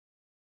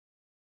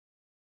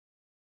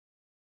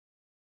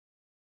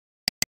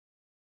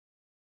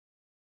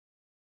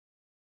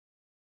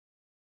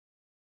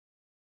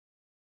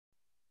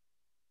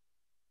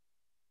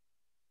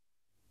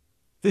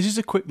This is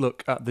a quick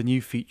look at the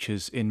new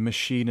features in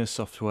Maschine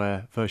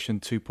software version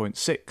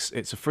 2.6.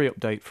 It's a free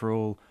update for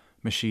all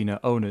Maschine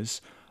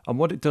owners, and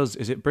what it does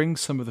is it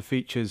brings some of the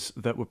features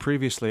that were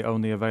previously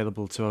only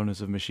available to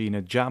owners of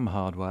Maschine Jam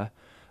hardware,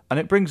 and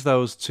it brings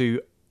those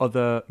to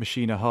other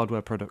Maschine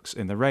hardware products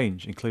in the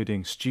range,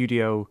 including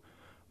Studio,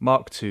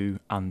 Mark II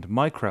and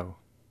Micro.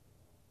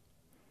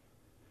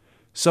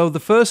 So the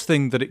first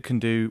thing that it can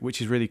do,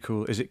 which is really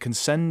cool, is it can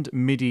send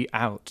MIDI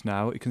out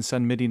now. It can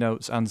send MIDI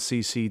notes and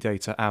CC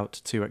data out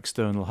to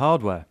external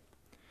hardware.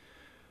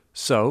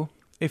 So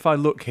if I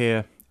look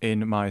here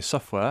in my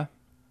software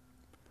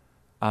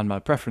and my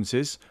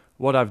preferences,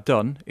 what I've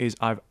done is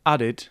I've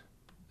added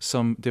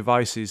some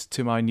devices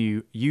to my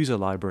new user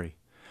library.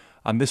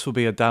 And this will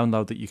be a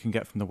download that you can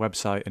get from the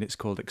website, and it's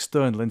called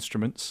External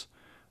Instruments.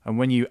 And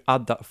when you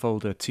add that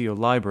folder to your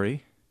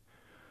library,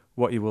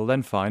 what you will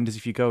then find is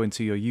if you go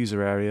into your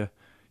user area,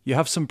 you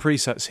have some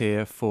presets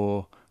here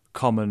for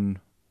common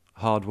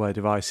hardware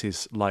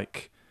devices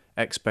like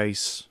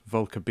Xbase,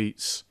 Volca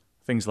Beats,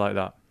 things like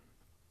that.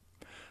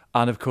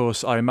 And of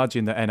course, I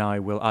imagine that NI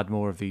will add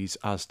more of these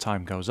as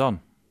time goes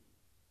on.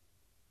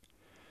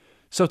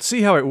 So to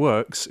see how it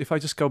works, if I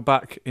just go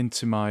back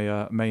into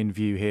my main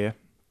view here,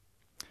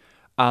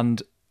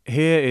 and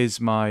here is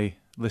my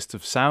list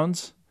of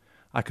sounds.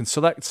 I can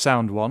select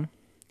sound 1.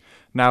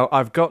 Now,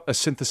 I've got a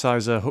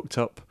synthesizer hooked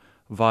up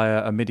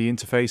via a MIDI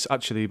interface.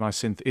 Actually, my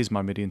synth is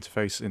my MIDI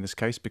interface in this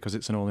case because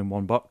it's an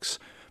all-in-one box.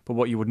 But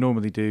what you would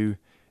normally do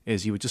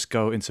is you would just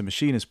go into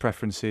Machine's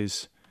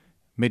Preferences,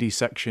 MIDI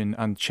section,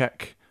 and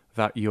check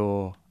that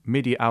your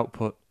MIDI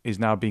output is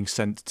now being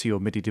sent to your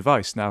MIDI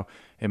device. Now,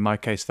 in my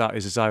case, that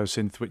is a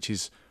Zyosynth, which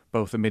is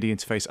both a MIDI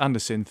interface and a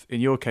synth.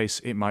 In your case,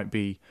 it might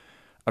be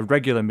a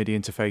regular MIDI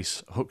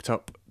interface hooked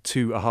up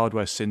to a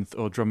hardware synth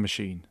or drum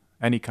machine,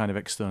 any kind of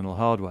external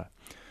hardware.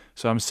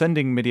 So I'm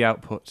sending MIDI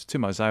output to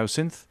my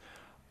Zyosynth.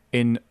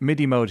 In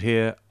MIDI mode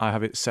here, I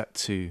have it set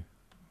to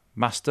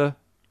master,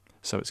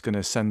 so it's going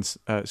to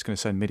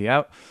send MIDI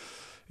out.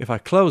 If I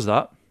close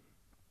that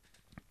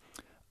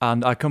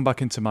and I come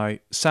back into my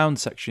sound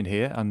section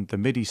here and the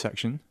MIDI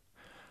section,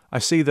 I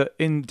see that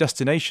in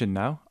destination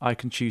now I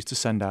can choose to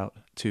send out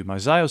to my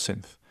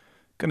Zyosynth.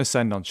 I'm going to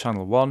send on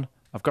channel 1.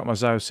 I've got my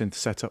Zyosynth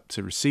set up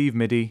to receive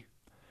MIDI.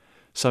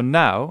 So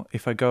now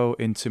if I go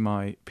into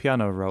my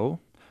piano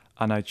roll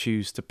and I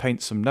choose to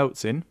paint some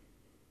notes in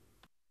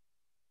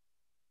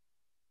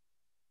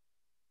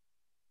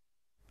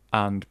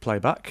and play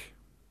back.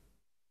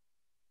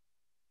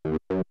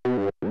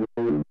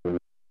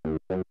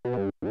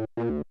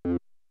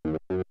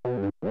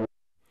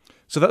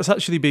 So that's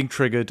actually being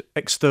triggered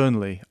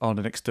externally on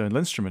an external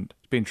instrument.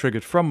 It's being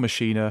triggered from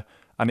Maschine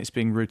and it's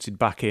being routed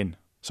back in.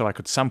 So I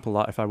could sample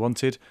that if I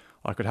wanted,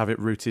 or I could have it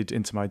routed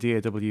into my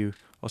DAW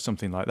or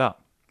something like that,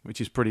 which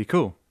is pretty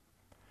cool.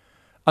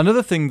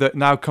 Another thing that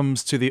now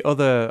comes to the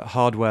other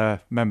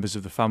hardware members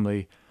of the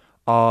family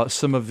are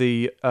some of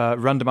the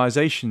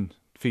randomization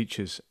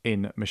features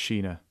in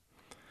Maschine.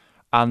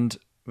 And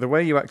the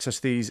way you access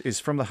these is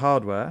from the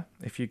hardware.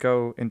 If you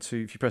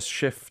press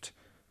Shift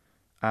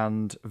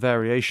and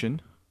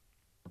Variation,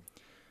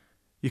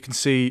 you can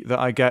see that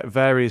I get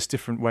various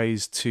different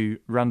ways to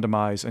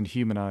randomize and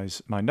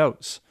humanize my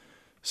notes.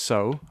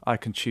 So I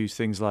can choose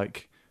things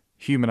like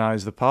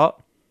humanize the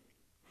part,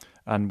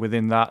 and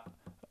within that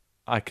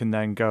I can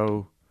then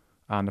go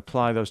and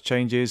apply those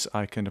changes.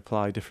 I can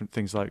apply different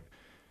things like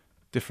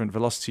different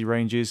velocity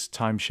ranges,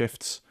 time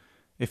shifts.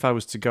 If I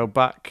was to go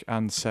back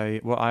and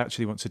say what I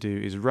actually want to do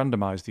is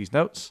randomize these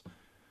notes,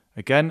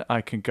 again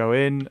I can go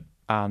in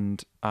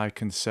and I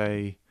can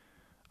say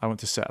I want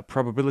to set a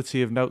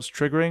probability of notes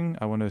triggering.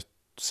 I want to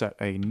set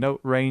a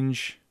note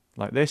range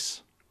like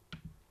this.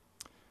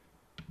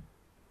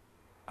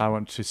 I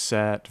want to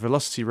set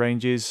velocity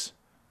ranges,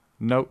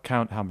 note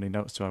count, how many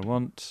notes do I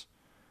want.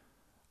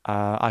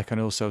 I can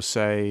also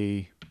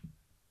say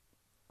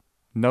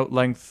note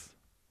length,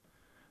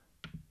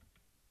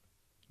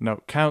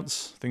 note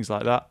counts, things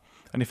like that.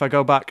 And if I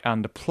go back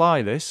and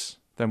apply this,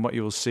 then what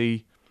you will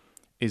see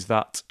is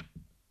that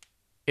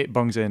it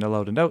bongs in a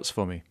load of notes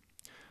for me.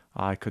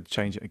 I could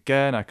change it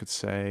again. I could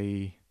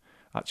say,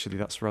 actually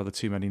that's rather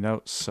too many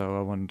notes, so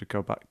I wanted to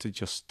go back to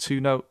just 2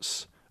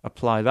 notes,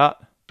 apply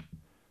that,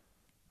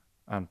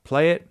 and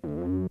play it.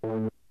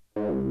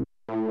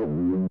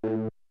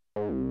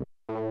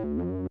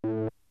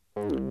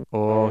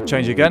 Or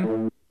change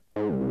again.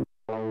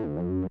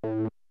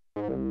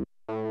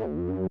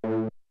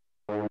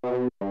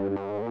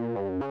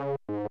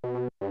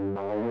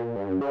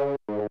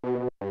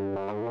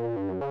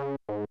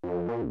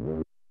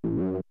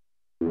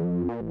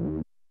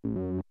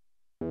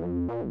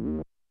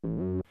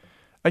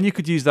 And you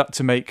could use that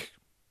to make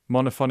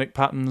monophonic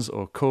patterns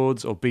or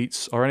chords or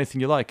beats or anything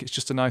you like. It's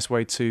just a nice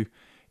way to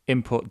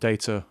input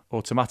data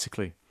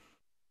automatically.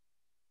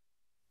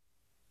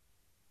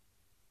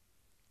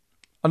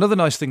 Another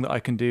nice thing that I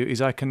can do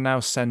is I can now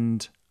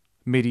send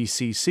MIDI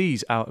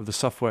CCs out of the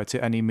software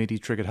to any MIDI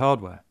triggered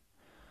hardware.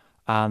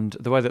 And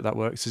the way that that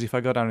works is if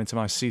I go down into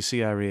my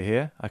CC area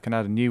here, I can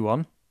add a new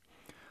one.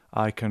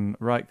 I can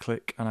right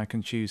click and I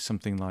can choose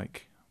something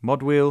like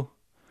mod wheel.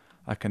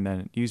 I can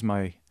then use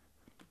my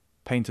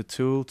painter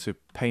tool to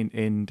paint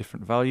in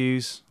different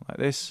values like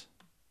this.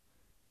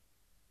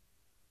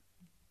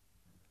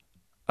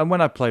 And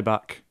when I play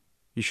back,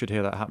 you should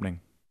hear that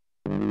happening.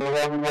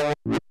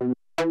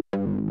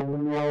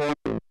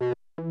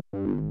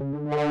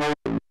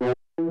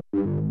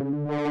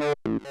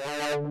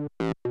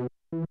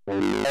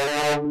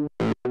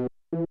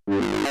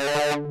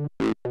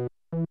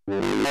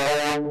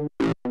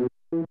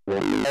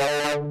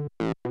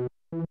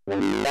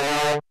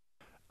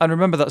 And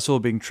remember, that's all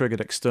being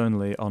triggered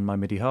externally on my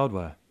MIDI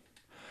hardware.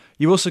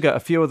 You also get a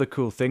few other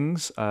cool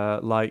things,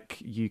 like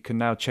you can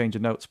now change a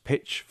note's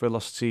pitch,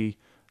 velocity,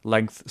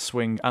 length,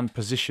 swing, and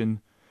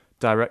position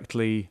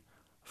directly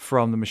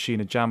from the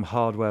Maschine Jam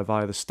hardware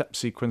via the step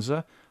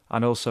sequencer,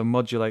 and also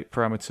modulate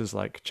parameters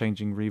like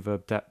changing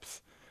reverb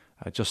depth,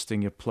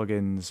 adjusting your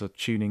plugins, or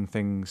tuning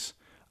things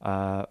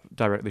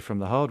directly from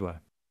the hardware.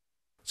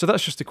 So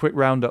that's just a quick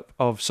roundup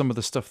of some of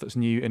the stuff that's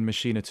new in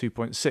Maschine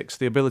 2.6.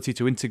 The ability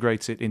to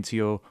integrate it into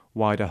your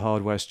wider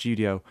hardware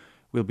studio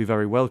will be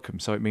very welcome.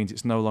 So it means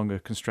it's no longer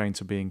constrained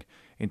to being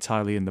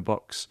entirely in the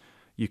box.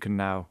 You can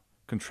now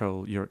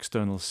control your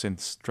external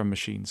synths, drum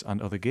machines,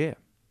 and other gear.